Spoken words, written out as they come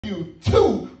Matthew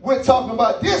 2, we're talking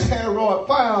about this Herod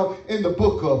found in the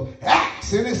book of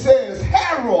Acts. And it says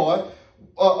Herod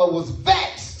was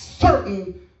vexed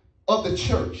certain of the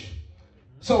church.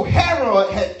 So Herod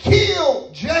had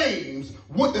killed James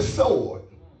with the sword.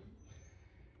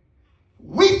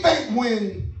 We think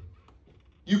when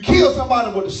you kill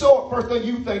somebody with a sword, first thing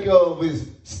you think of is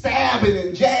stabbing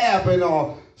and jabbing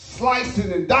or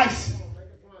slicing and dicing.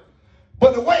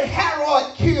 But the way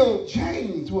Herod killed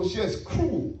James was just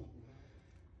cruel.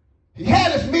 He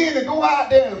had his men to go out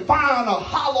there and find a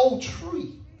hollow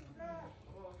tree.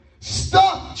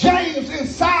 Stuff James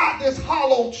inside this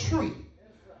hollow tree.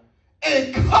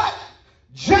 And cut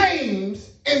James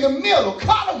in the middle.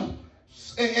 Cut him.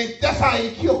 And that's how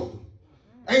he killed him.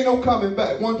 Ain't no coming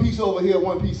back. One piece over here,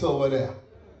 one piece over there.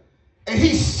 And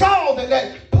he saw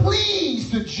that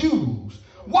pleased the Jews.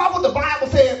 Why would the Bible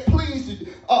say it pleased?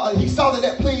 He saw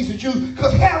that pleased the Jews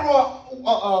because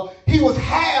Herod, he was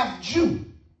half Jew,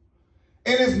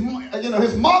 and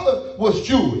his mother was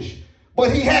Jewish,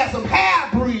 but he had some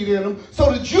half breed in him,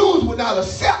 so the Jews would not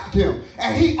accept him,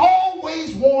 and he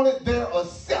always wanted their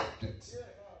acceptance,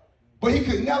 but he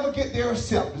could never get their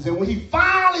acceptance. And when he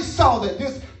finally saw that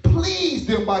this pleased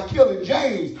them by killing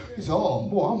James, he said, "Oh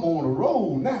boy, I'm on the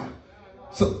road now."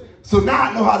 So now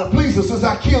I know how to please him. Since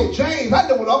I killed James, I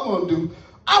know what I'm going to do.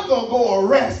 I'm going to go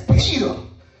arrest Peter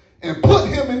and put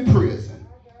him in prison.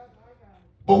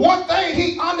 But one thing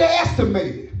he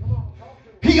underestimated.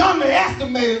 He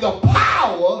underestimated the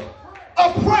power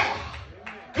of prayer.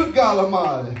 Good God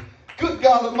Almighty. Good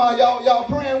God Almighty. Y'all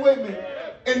praying with me?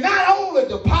 And not only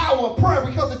the power of prayer,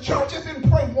 because the church just didn't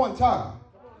pray one time.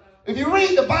 If you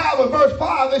read the Bible, verse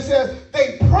 5, it says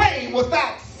they prayed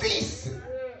without ceasing.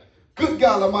 Good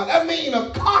God Almighty. That means a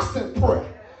constant prayer.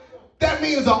 That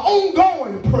means an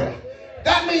ongoing prayer.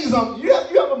 That means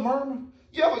you ever murmur?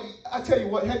 I tell you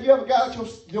what, have you ever got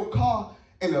out your car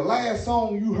and the last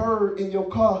song you heard in your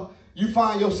car, you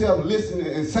find yourself listening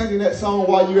and singing that song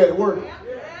while you're at work?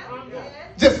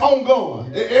 Just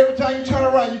ongoing. Every time you turn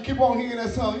around, you keep on hearing that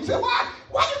song. You say, why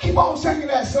you keep on singing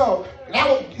that song?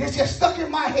 It's just stuck in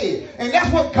my head. And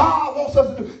that's what God wants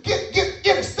us to do. Get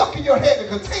it stuck in your head and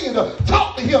continue to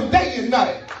talk to him day and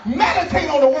night. Meditate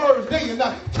on the words day and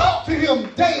night. Talk to him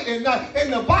day and night.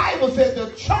 And the Bible says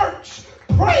the church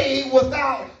prayed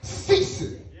without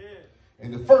ceasing.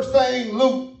 And the first thing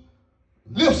Luke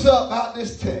lifts up out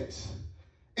this text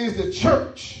is the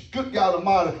church, good God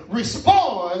Almighty,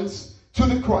 responds to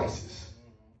the crisis.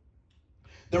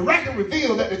 The record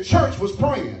revealed that the church was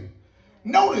praying.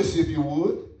 Notice, if you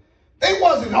would, they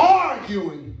wasn't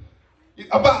arguing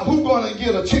about who's going to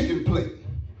get a chicken plate,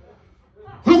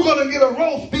 who's going to get a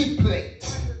roast beef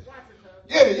plate.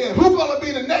 Yeah. Who's going to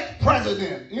be the next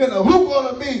president? Who's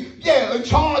going to be, in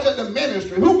charge of the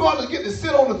ministry? Who's going to get to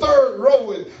sit on the third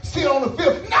row and sit on the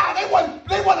fifth? No, they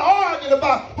wasn't arguing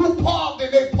about who parked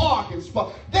in their parking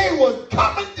spot. They was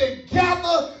coming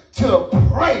together to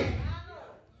pray.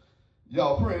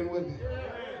 Y'all praying with me?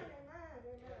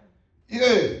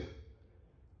 Yeah.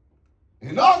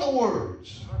 In other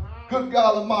words, good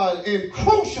God Almighty, in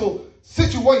crucial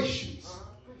situations,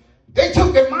 they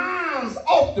took their minds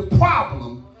off the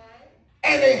problem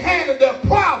and they handed their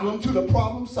problem to the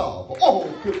problem solver. Oh,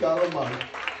 good God Almighty.